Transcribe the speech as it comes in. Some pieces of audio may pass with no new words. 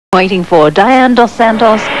Waiting for Daiane dos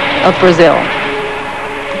Santos of Brazil.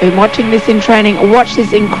 Been watching this in training. Watch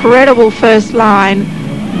this incredible first line.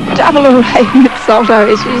 Double array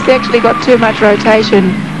salto. She's actually got too much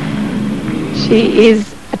rotation. She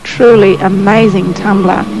is a truly amazing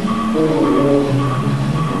tumbler.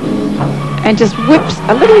 And just whips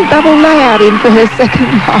a little double layout in for her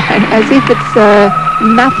second line as if it's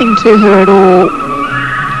nothing to her at all.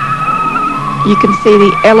 You can see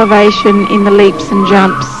the elevation in the leaps and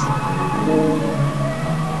jumps.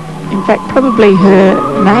 In fact, probably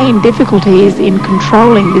her main difficulty is in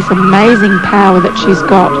controlling this amazing power that she's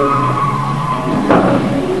got.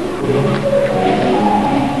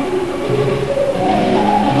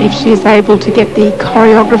 If she is able to get the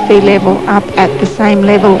choreography level up at the same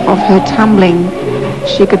level of her tumbling,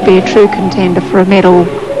 she could be a true contender for a medal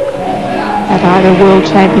at either World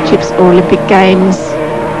Championships or Olympic Games.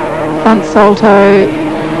 Front salto,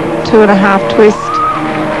 2.5 twist.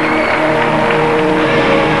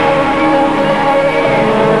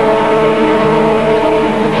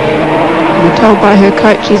 We're told by her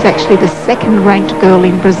coach she's actually the second ranked girl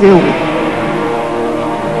in Brazil.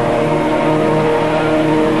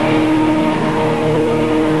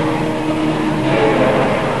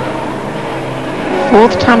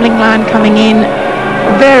 Fourth tumbling line coming in,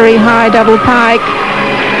 very high double pike.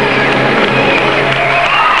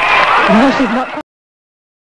 No, she's not